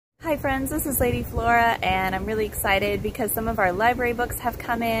Hi friends, this is Lady Flora and I'm really excited because some of our library books have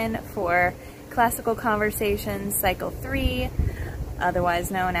come in for Classical Conversations Cycle 3,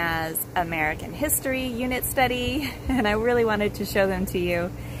 otherwise known as American History Unit Study, and I really wanted to show them to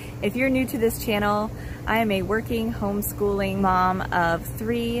you. If you're new to this channel, I am a working homeschooling mom of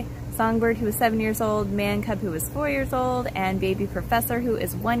 3, Songbird who is 7 years old, Man Cub who is 4 years old, and Baby Professor who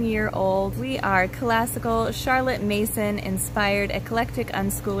is 1 year old. We are classical, Charlotte Mason inspired eclectic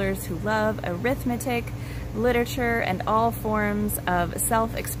unschoolers who love arithmetic, literature, and all forms of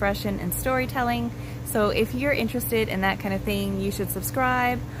self-expression and storytelling. So if you're interested in that kind of thing, you should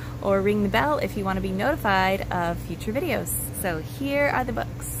subscribe or ring the bell if you want to be notified of future videos. So here are the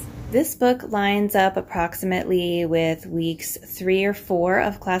books. This book lines up approximately with weeks 3 or 4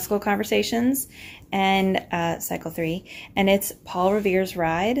 of Classical Conversations and Cycle 3, and it's Paul Revere's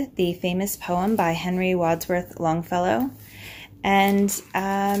Ride, the famous poem by Henry Wadsworth Longfellow, and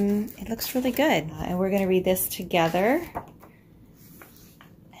it looks really good. And we're going to read this together,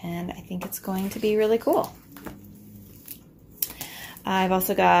 and I think it's going to be really cool. I've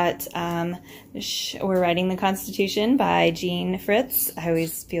also got We're Writing the Constitution by Jean Fritz. I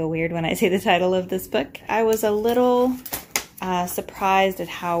always feel weird when I say the title of this book. I was a little surprised at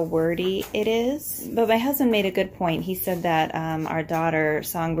how wordy it is, but my husband made a good point. He said that our daughter,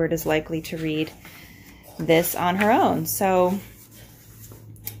 Songbird, is likely to read this on her own, so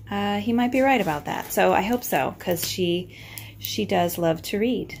he might be right about that. So I hope so, because she does love to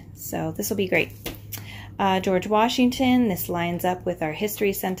read, so this will be great. George Washington, this lines up with our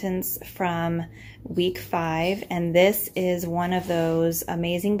history sentence from week 5, and this is one of those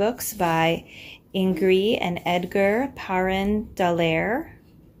amazing books by Ingrid and Edgar Parent Dallaire.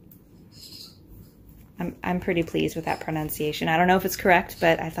 I'm pretty pleased with that pronunciation. I don't know if it's correct,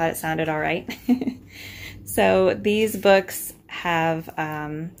 but I thought it sounded all right. So these books have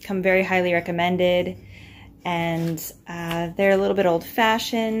come very highly recommended, and they're a little bit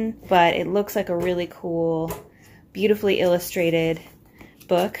old-fashioned, but it looks like a really cool, beautifully illustrated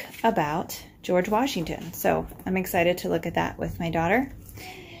book about George Washington. So I'm excited to look at that with my daughter.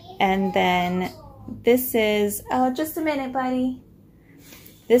 And then this is, oh, just a minute, buddy.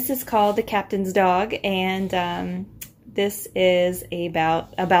 This is called The Captain's Dog, and this is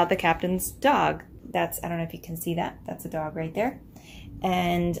about the captain's dog. I don't know if you can see that. That's a dog right there.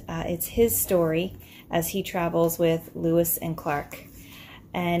 And it's his story as he travels with Lewis and Clark.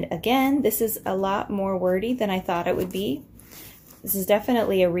 And again, this is a lot more wordy than I thought it would be. This is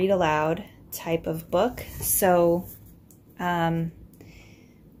definitely a read aloud type of book, so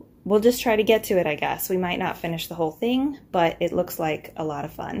we'll just try to get to it, I guess. We might not finish the whole thing, but it looks like a lot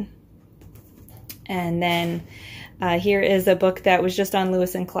of fun. And then here is a book that was just on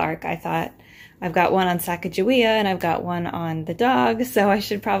Lewis and Clark. I thought, I've got one on Sacagawea and I've got one on the dog, so I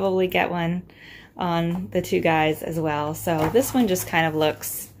should probably get one on the 2 guys as well. So this one just kind of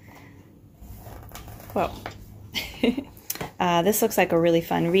looks, whoa. This looks like a really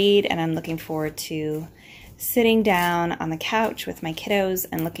fun read, and I'm looking forward to sitting down on the couch with my kiddos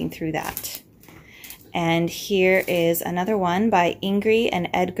and looking through that. And here is another one by Ingrid and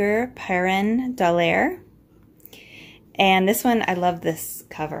Edgar Parent Dallaire. And this one, I love this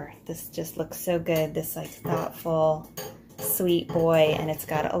cover. This just looks so good. This like thoughtful, sweet boy, and it's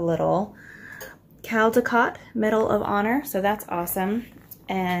got a little Caldecott Medal of Honor, so that's awesome.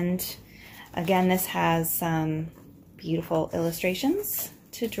 And again, this has some beautiful illustrations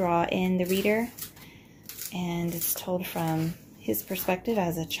to draw in the reader, and it's told from his perspective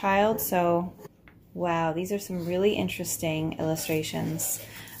as a child. So wow, these are some really interesting illustrations.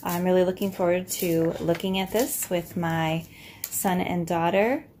 I'm really looking forward to looking at this with my son and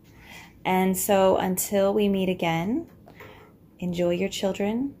daughter. And so until we meet again, enjoy your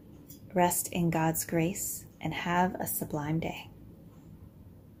children, rest in God's grace, and have a sublime day.